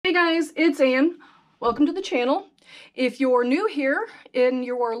guys, it's Ann. Welcome to the channel. If you're new here and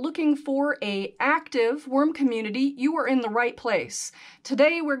you're looking for an active worm community, you are in the right place.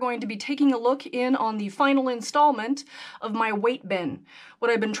 Today we're going to be taking a look in on the final installment of my weight bin. What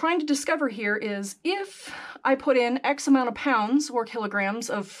I've been trying to discover here is if I put in X amount of pounds or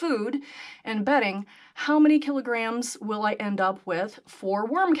kilograms of food and bedding, how many kilograms will I end up with for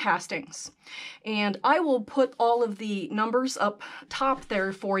worm castings? And I will put all of the numbers up top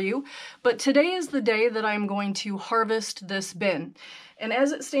there for you, but today is the day that I'm going to harvest this bin. And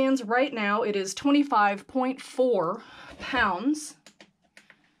as it stands right now, it is 25.4 pounds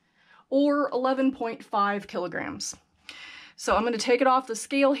or 11.5 kilograms. So I'm going to take it off the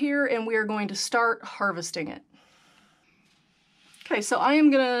scale here and we are going to start harvesting it. Okay, so I am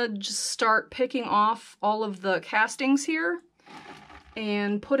gonna just start picking off all of the castings here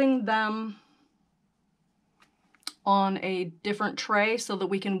and putting them on a different tray so that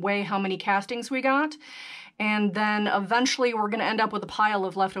we can weigh how many castings we got. And then eventually we're gonna end up with a pile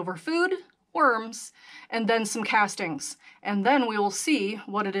of leftover food, worms, and then some castings. And then we will see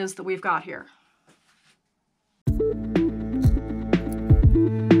what it is that we've got here.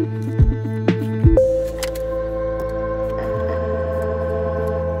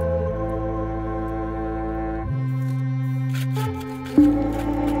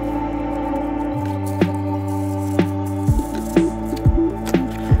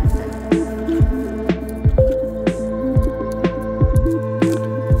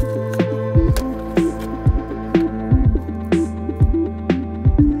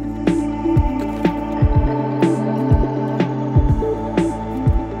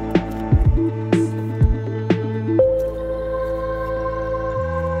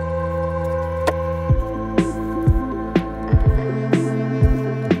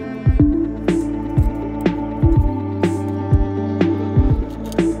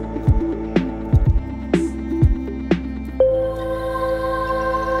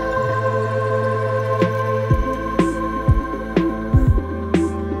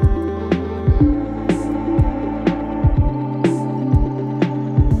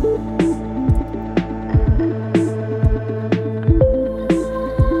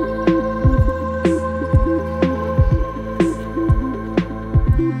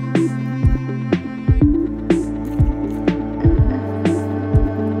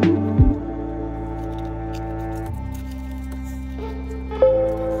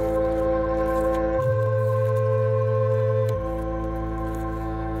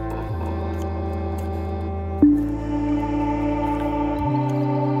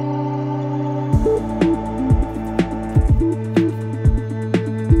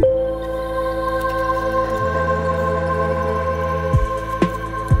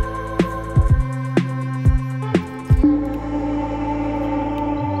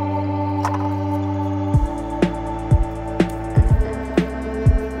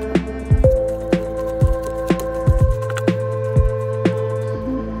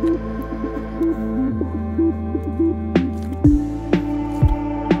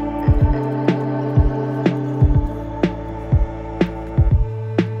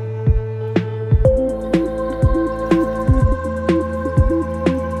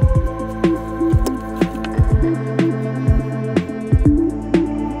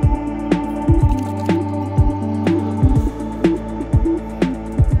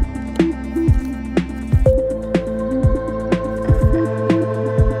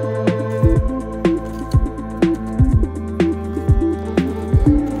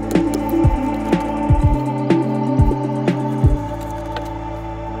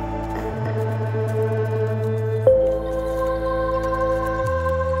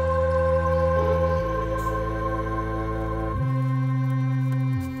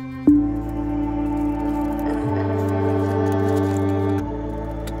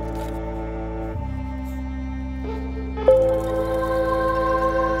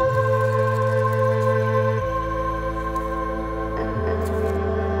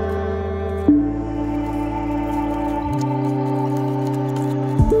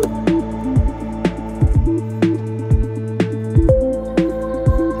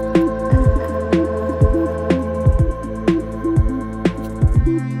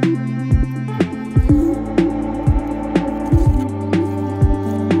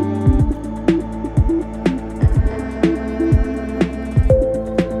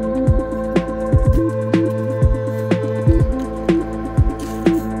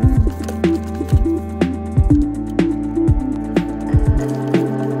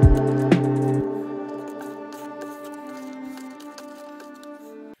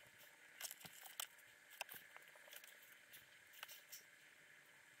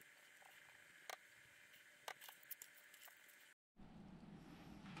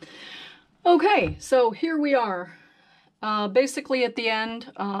 Okay, so here we are. Basically at the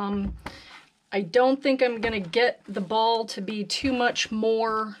end, I don't think I'm gonna get the ball to be too much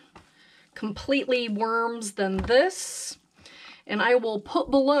more completely worms than this. And I will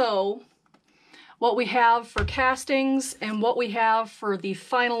put below what we have for castings and what we have for the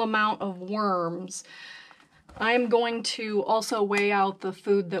final amount of worms. I'm going to also weigh out the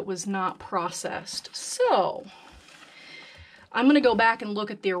food that was not processed. So I'm gonna go back and look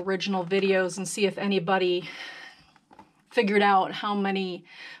at the original videos and see if anybody figured out how many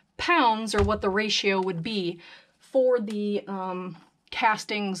pounds or what the ratio would be for the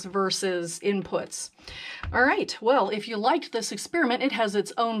castings versus inputs. All right, well, if you liked this experiment, it has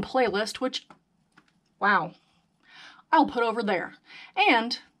its own playlist, which, wow, I'll put over there.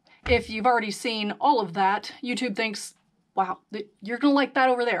 And if you've already seen all of that, YouTube thinks, wow, you're gonna like that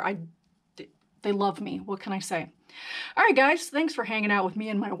over there. They love me, what can I say? All right, guys, thanks for hanging out with me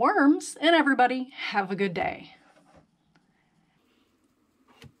and my worms, and everybody, have a good day.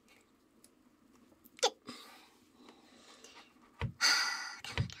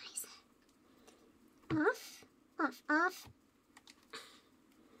 Off, off, off.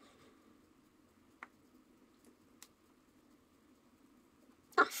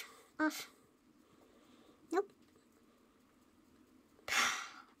 Off, off. Nope.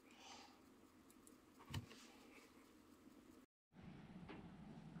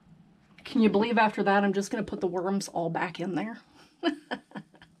 Can you believe after that I'm just gonna put the worms all back in there?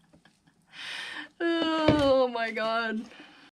 Oh my God.